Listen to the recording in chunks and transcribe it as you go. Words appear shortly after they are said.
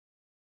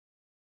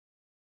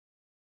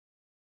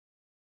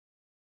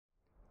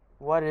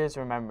What is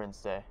Remembrance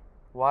Day?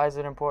 Why is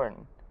it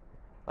important?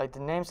 Like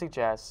the name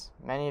suggests,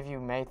 many of you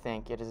may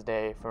think it is a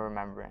day for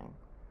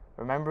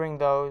remembering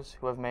those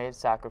who have made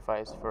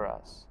sacrifice for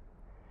us.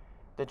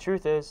 The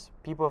truth is,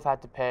 people have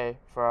had to pay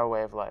for our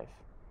way of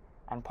life,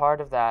 and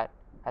part of that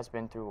has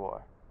been through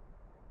war.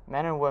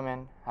 Men and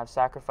women have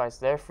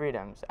sacrificed their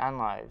freedoms and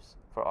lives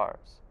for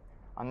ours.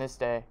 On this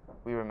day,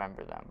 we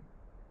remember them.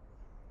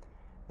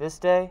 This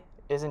day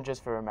isn't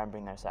just for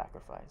remembering their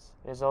sacrifice.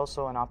 It is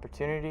also an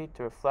opportunity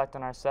to reflect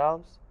on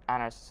ourselves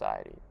and our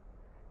society.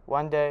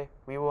 One day,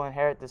 we will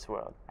inherit this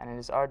world, and it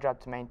is our job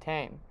to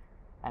maintain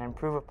and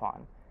improve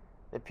upon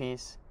the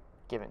peace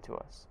given to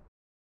us.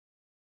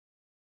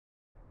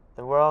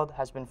 The world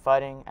has been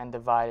fighting and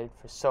divided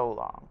for so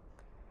long.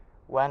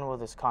 When will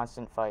this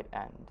constant fight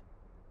end?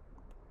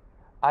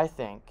 I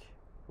think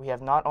we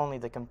have not only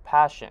the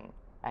compassion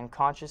and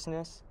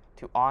consciousness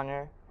to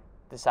honor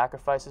the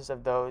sacrifices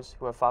of those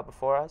who have fought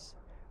before us,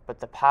 but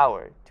the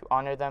power to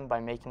honor them by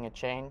making a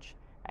change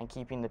and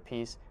keeping the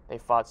peace they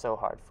fought so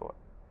hard for.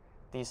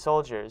 These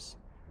soldiers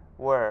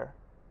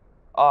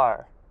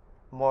are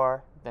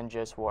more than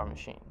just war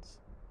machines.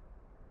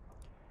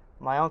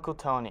 My Uncle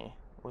Tony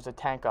was a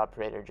tank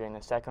operator during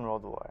the Second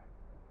World War.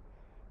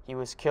 He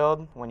was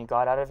killed when he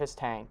got out of his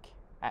tank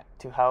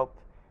to help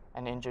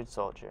an injured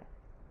soldier.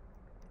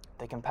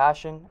 The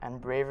compassion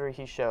and bravery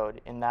he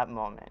showed in that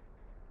moment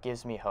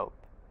gives me hope.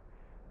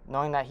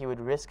 Knowing that he would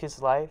risk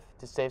his life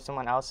to save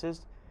someone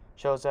else's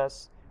shows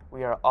us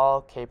we are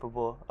all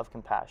capable of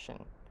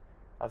compassion,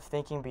 of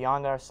thinking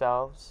beyond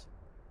ourselves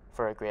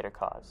for a greater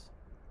cause.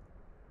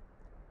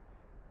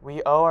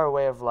 We owe our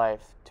way of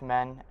life to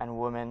men and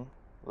women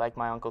like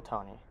my Uncle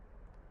Tony.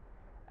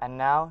 And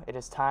now it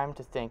is time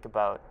to think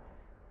about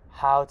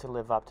how to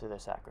live up to their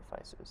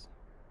sacrifices.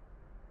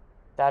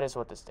 That is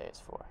what this day is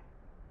for.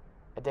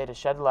 A day to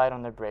shed light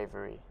on their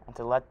bravery and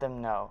to let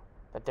them know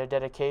that their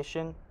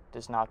dedication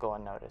does not go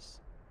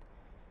unnoticed.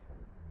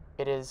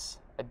 It is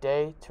a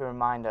day to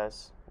remind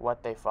us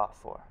what they fought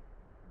for.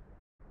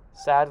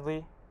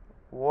 Sadly,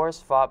 wars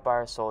fought by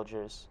our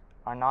soldiers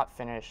are not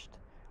finished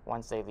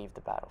once they leave the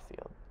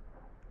battlefield.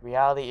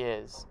 Reality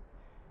is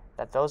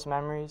that those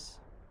memories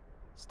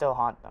still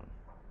haunt them.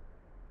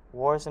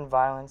 Wars and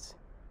violence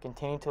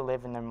continue to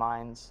live in the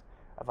minds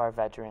of our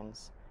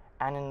veterans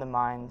and in the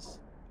minds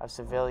of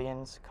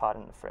civilians caught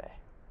in the fray.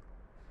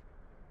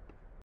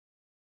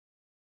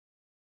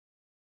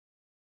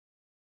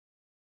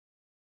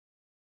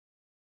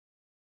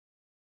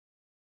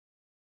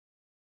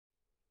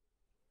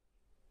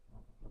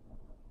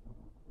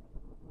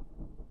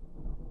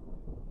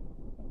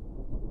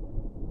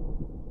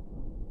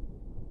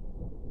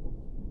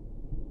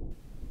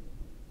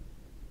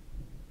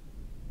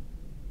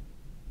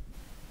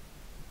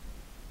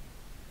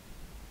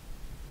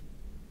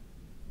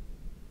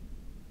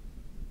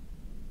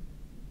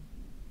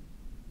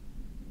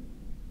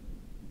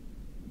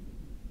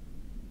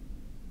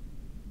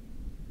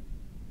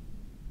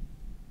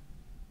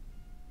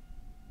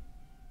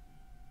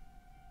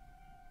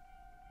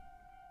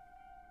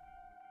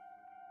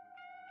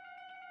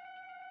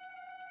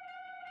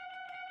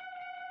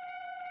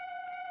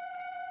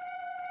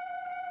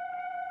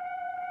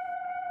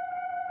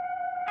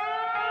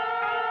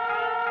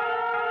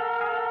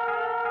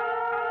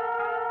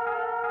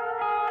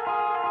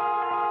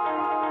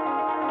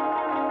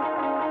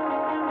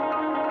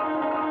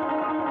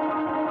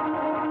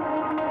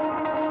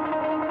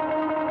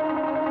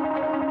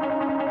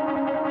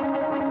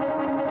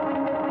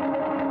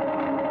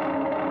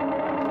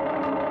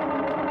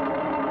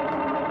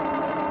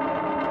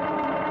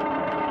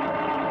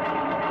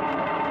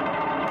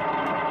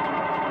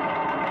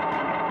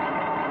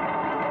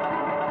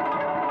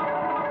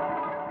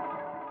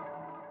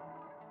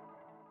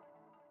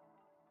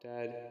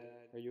 Dad,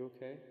 are you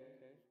okay?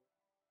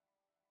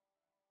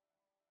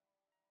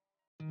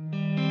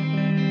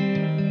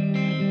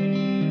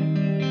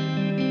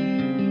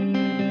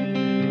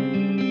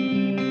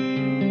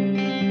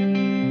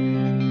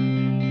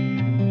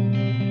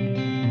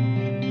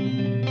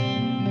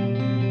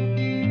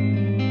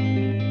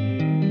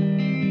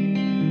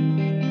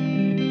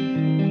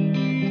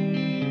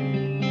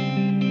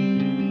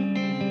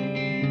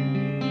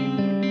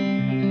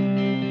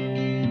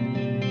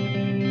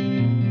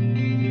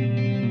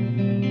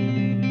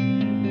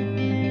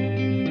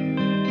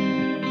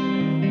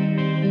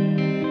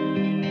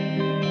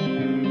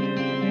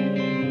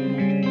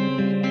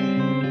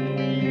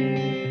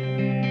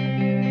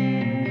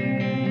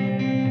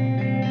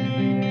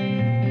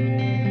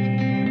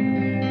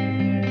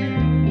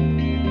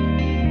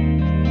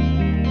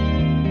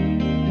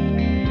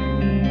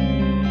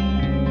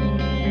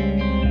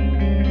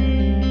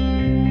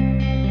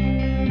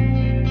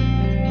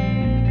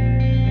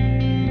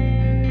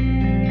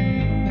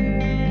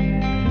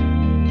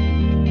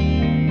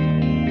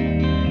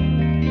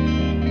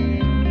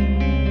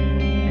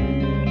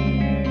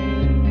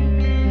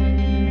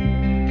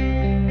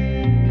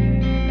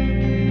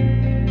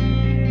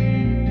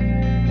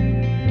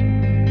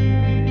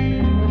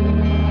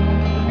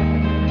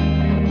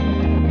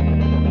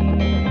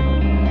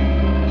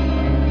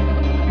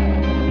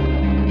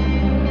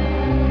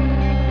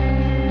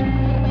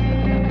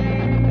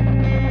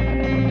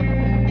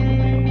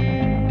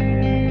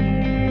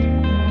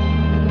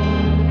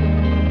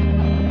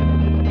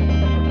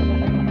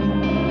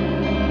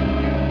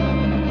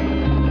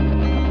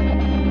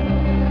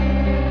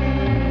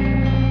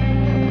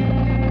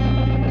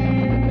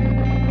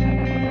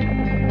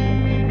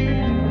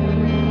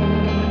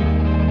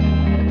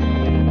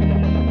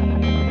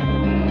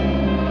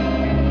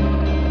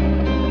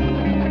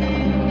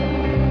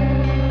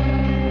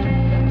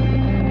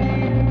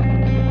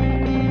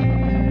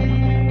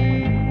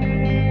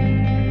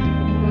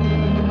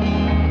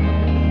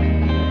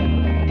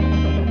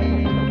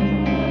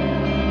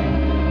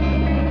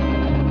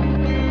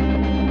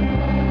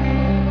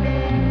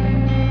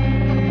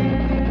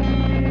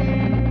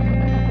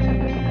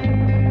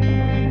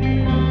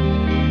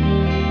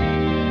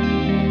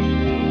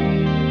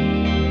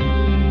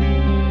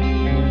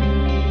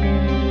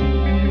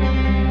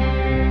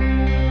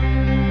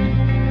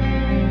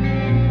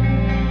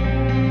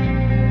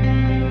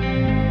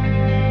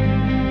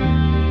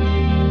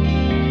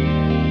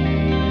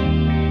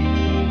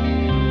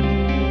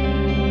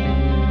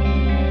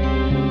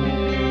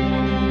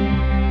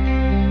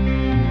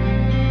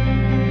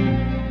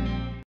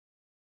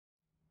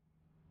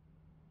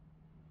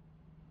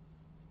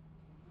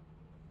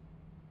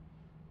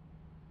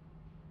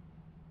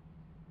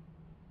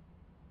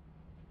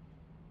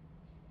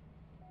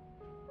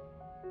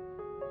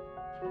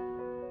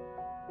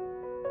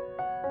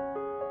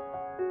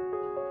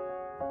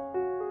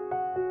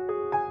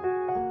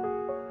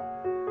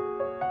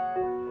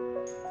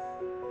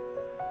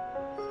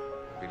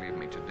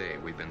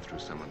 through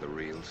some of the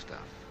real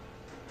stuff.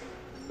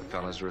 The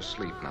fellas are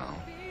asleep now.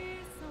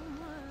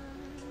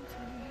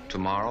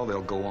 Tomorrow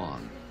they'll go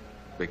on,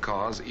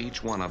 because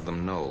each one of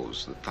them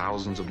knows that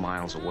thousands of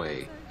miles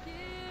away,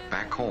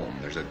 back home,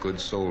 there's a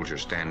good soldier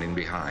standing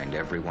behind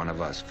every one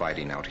of us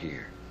fighting out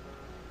here.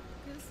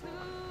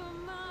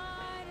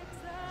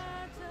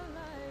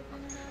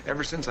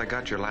 Ever since I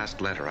got your last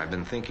letter, I've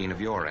been thinking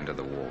of your end of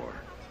the war.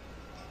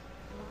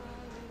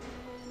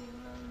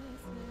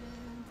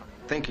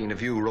 Thinking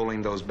of you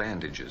rolling those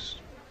bandages,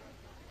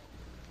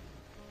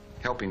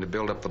 helping to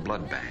build up the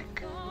blood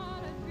bank,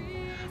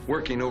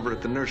 working over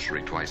at the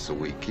nursery twice a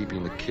week,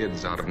 keeping the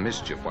kids out of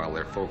mischief while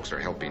their folks are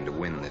helping to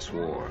win this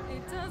war.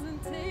 It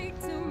doesn't take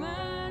too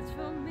much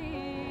for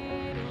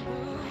me to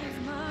lose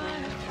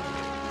my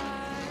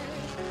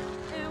fight.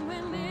 And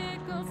when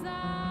it goes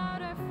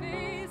out, I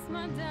face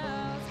my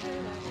doubts.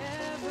 Will I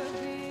ever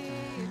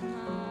be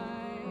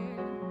mine?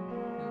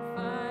 And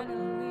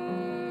finally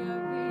I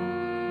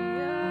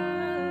realize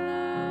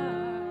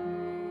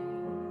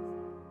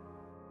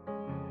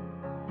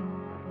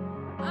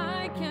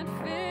I can't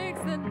fix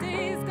the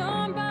days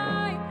gone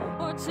by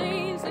or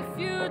change the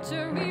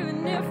future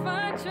even if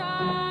I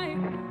try.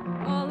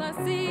 All I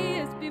see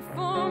is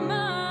before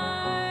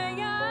my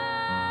eyes.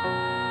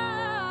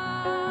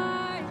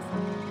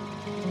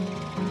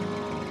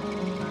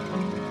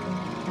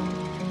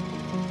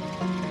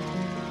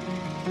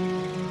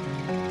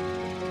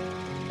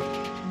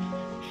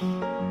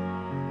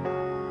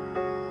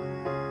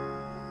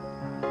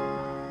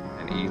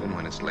 And even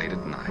when it's late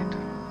at night,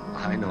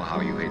 I know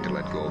how you hate to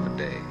let go of a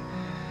day.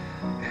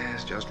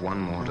 It's just one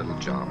more little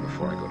job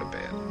before I go to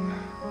bed.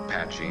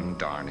 Patching,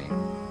 darning,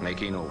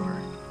 making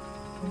over.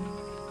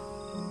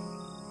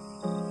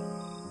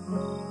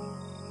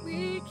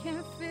 We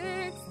can't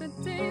fix the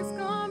days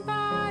gone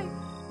by,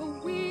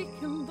 but we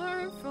can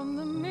learn from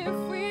them if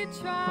we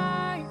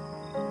try.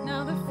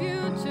 Now the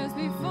future's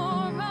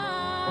before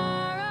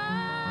our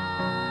eyes.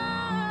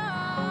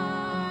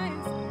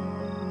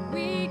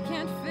 We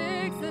can't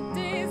fix the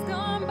days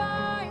gone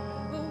by,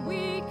 but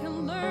we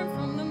can learn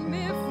from them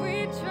if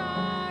we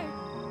try.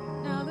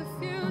 Now the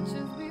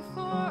future's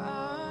before our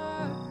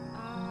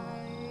eyes.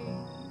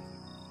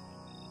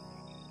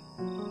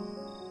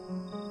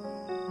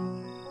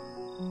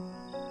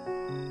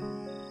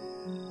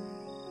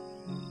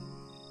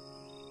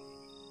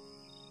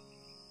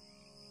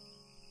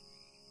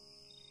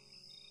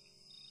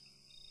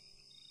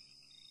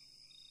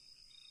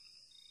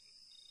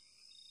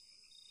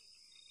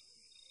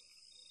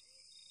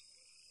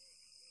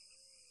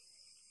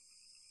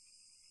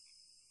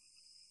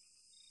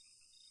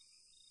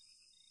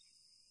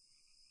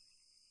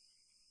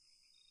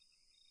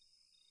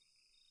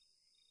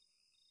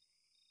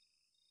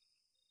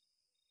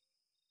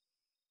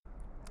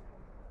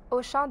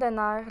 Au champ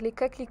d'honneur, les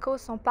coquelicots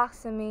sont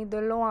parsemés de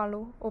lot en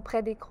lot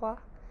auprès des croix,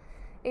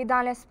 et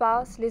dans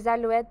l'espace, les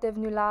alouettes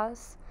devenues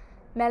lasses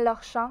mêlent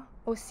leur chant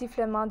au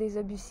sifflement des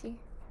obusiers.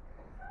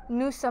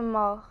 Nous sommes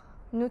morts,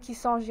 nous qui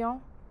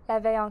songions, la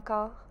veille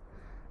encore,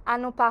 à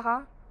nos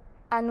parents,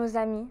 à nos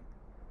amis,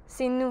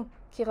 c'est nous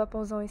qui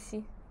reposons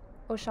ici,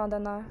 au champ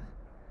d'honneur.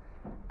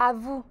 À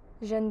vous,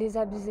 jeunes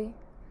désabusés,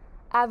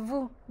 à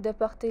vous de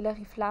porter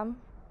l'oriflamme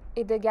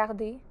et de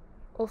garder,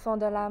 au fond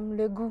de l'âme,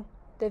 le goût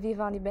de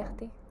vivre en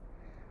liberté.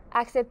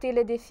 Acceptez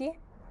le défi,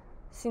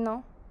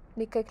 sinon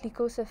les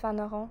coquelicots se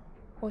faneront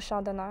au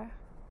champ d'honneur.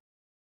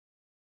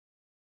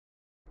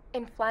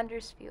 In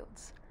Flanders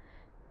fields.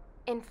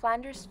 In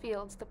Flanders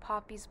fields the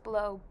poppies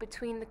blow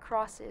between the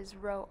crosses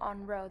row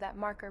on row that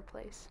mark our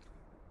place.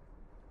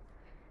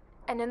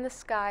 And in the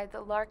sky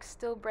the larks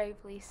still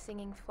bravely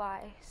singing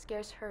fly,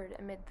 scarce heard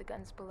amid the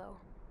guns below.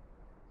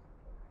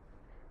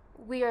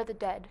 We are the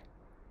dead.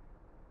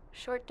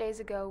 Short days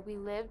ago we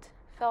lived,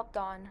 felt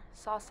dawn,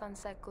 saw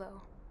sunset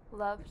glow,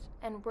 loved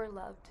and were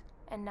loved,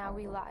 and now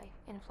we lie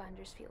in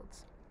Flanders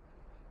fields.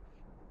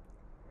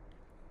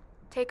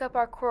 Take up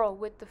our quarrel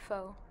with the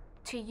foe.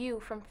 To you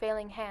from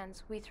failing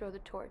hands we throw the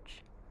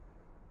torch.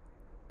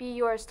 Be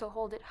yours to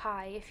hold it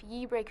high. If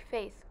ye break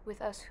faith with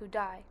us who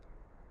die,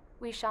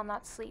 we shall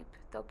not sleep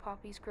though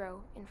poppies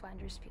grow in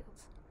Flanders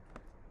fields.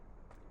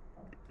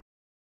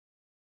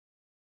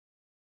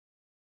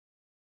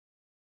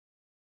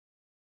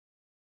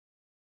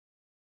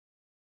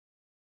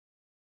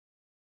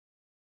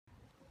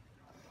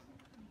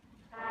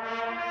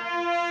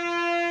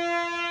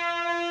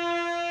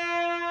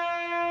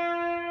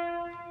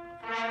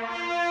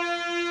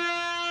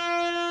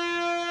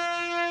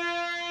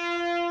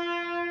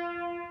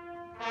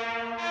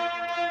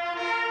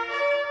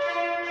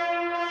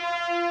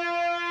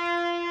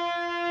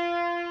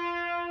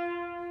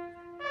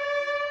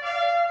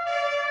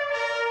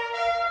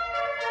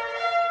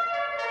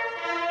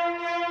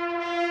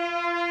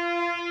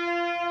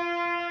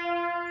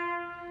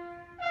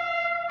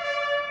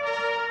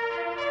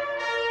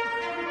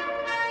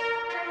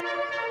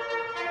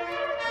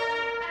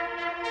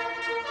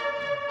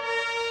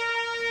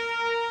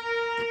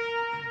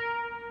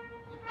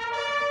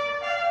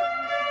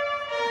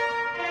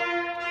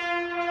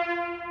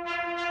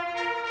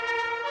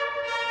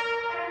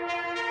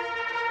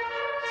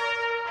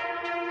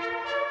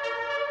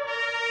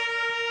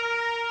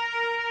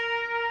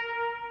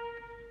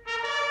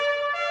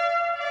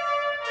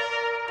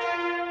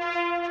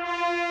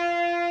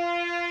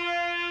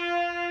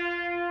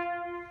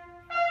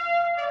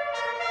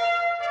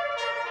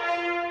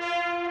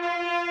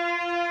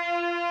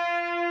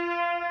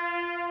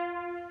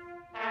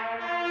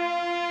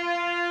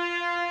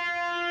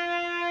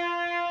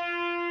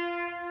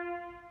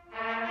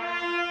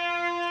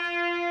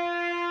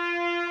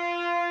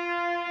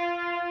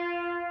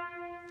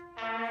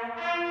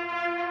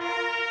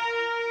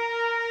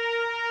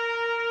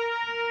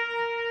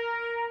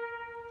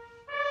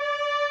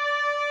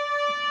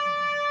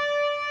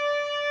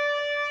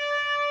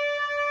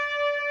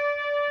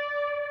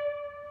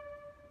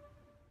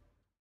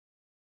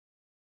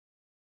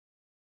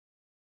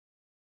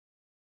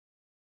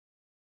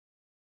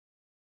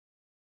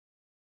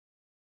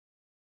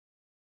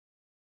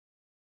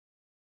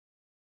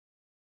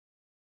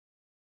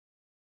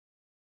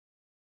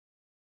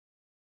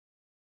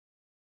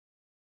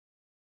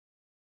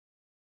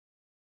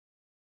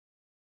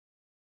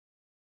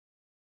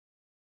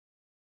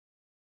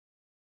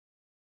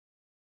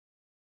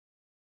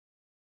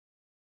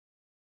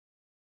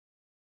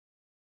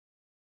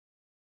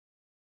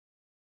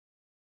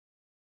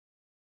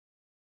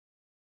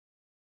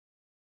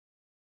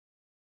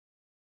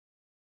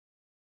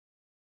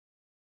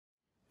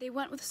 They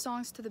went with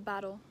songs to the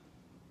battle.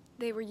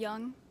 They were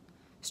young,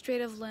 straight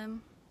of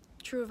limb,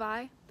 true of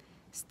eye,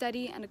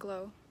 steady and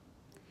aglow.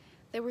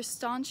 They were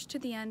staunch to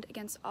the end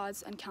against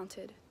odds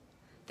uncounted.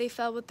 They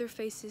fell with their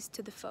faces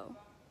to the foe.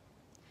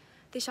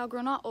 They shall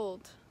grow not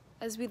old,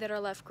 as we that are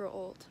left grow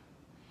old.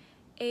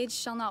 Age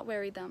shall not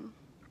weary them,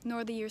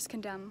 nor the years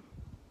condemn.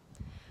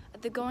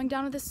 At the going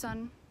down of the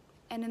sun,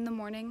 and in the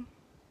morning,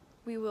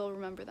 we will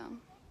remember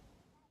them.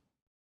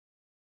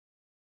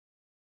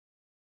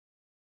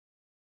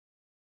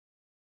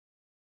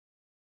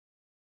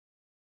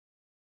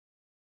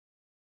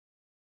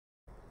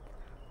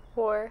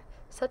 War,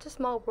 such a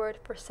small word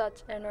for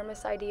such an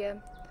enormous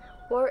idea.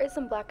 War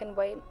isn't black and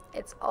white,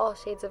 it's all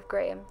shades of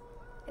gray.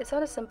 It's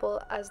not as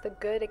simple as the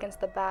good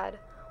against the bad.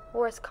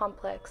 War is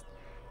complex.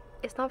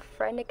 It's not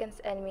friend against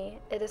enemy,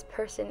 it is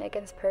person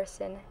against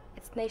person.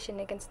 It's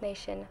nation against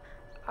nation,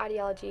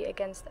 ideology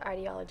against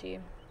ideology.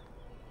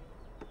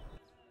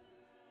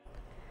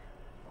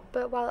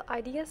 But while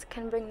ideas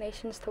can bring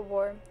nations to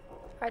war,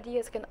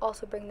 ideas can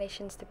also bring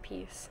nations to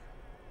peace.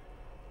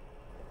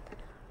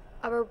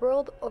 Our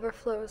world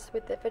overflows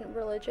with different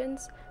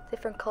religions,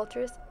 different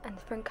cultures, and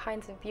different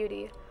kinds of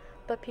beauty,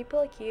 but people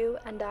like you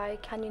and I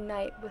can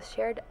unite with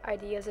shared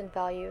ideas and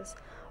values,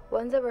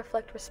 ones that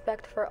reflect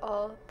respect for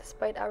all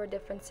despite our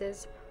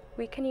differences.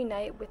 We can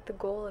unite with the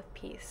goal of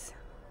peace.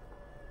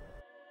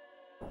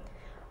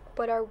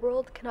 But our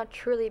world cannot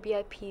truly be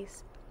at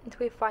peace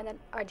until we find that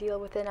ideal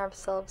within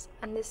ourselves,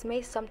 and this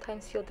may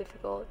sometimes feel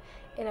difficult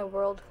in a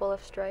world full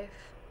of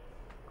strife.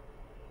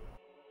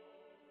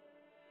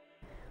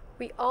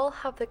 We all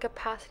have the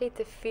capacity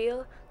to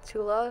feel,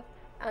 to love,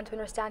 and to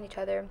understand each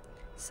other.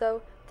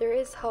 So there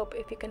is hope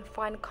if you can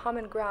find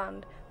common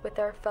ground with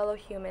our fellow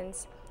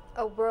humans.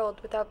 A world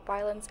without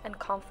violence and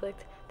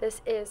conflict.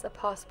 This is a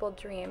possible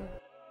dream.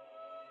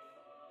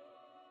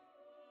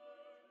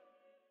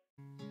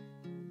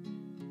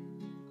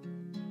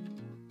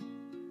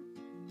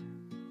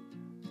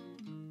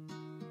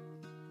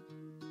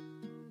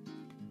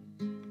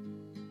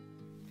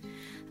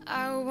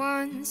 I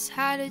once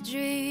had a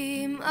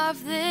dream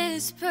of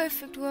this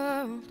perfect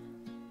world.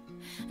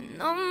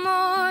 No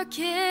more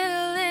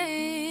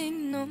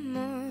killing, no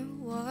more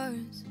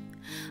wars.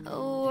 A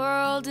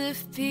world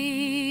of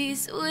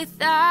peace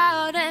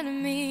without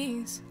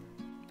enemies.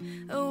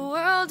 A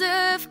world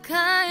of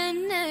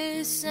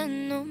kindness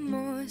and no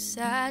more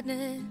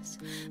sadness.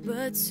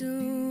 But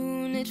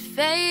soon it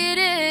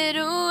faded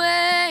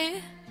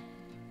away.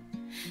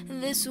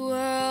 This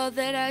world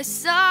that I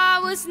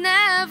saw was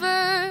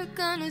never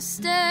gonna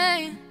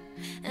stay.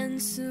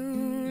 And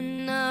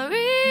soon I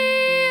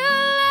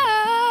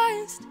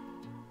realized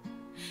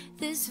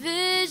this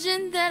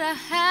vision that I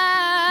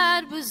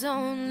had was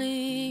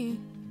only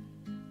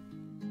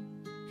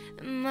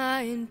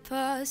my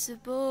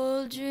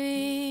impossible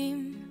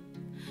dream.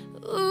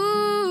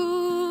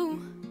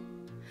 Ooh,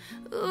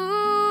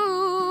 ooh.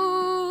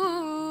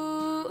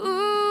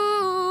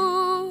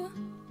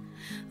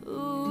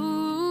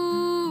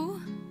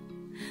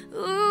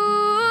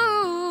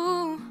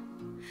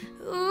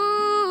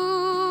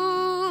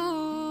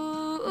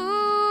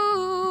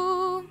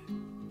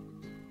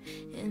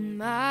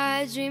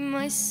 I dream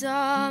I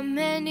saw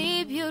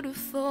many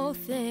beautiful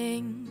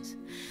things.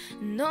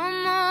 No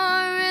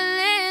more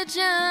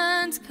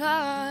religions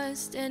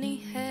caused any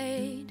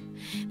hate.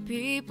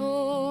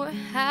 People were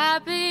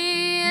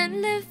happy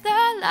and lived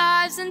their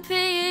lives in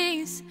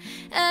peace.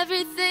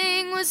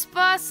 Everything was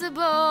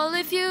possible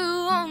if you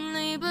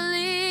only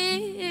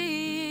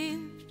believed.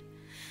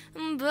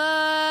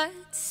 But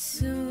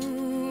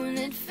soon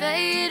it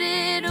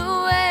faded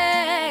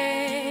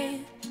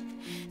away.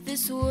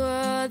 This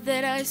world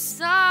that I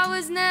saw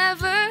was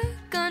never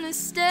gonna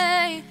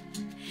stay.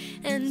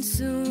 And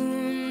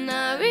soon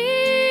I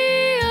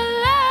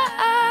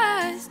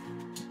realized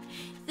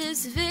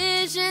this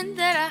vision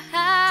that I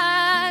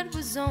had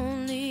was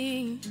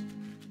only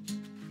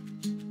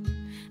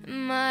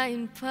my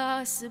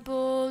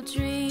impossible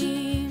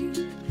dream.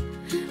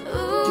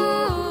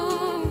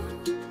 Ooh,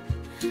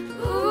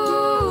 ooh.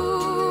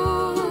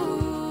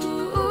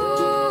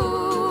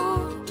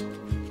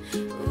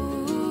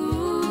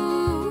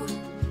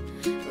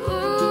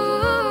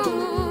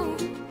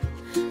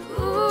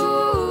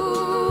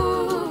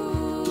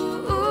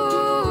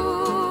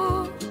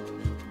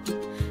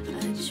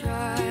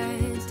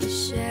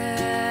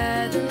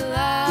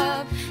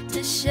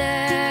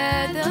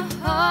 Share the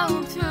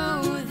hope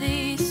through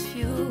these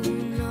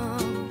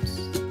funerals.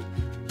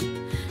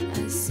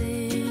 I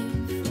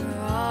sing for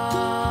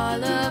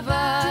all of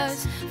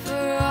us,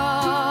 for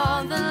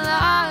all the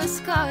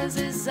lost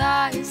causes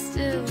I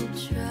still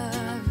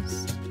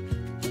trust.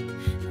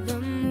 The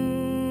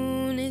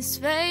moon is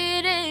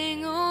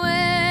fading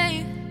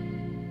away.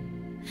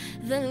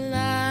 The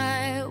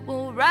light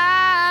will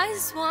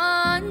rise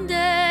one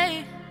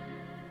day,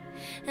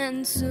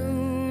 and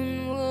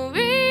soon we'll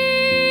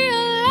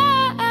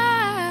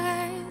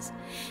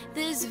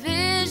this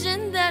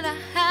vision that I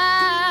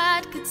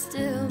had could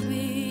still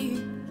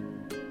be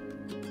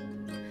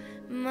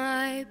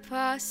my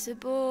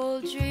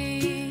possible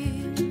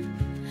dream.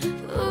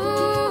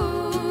 Ooh.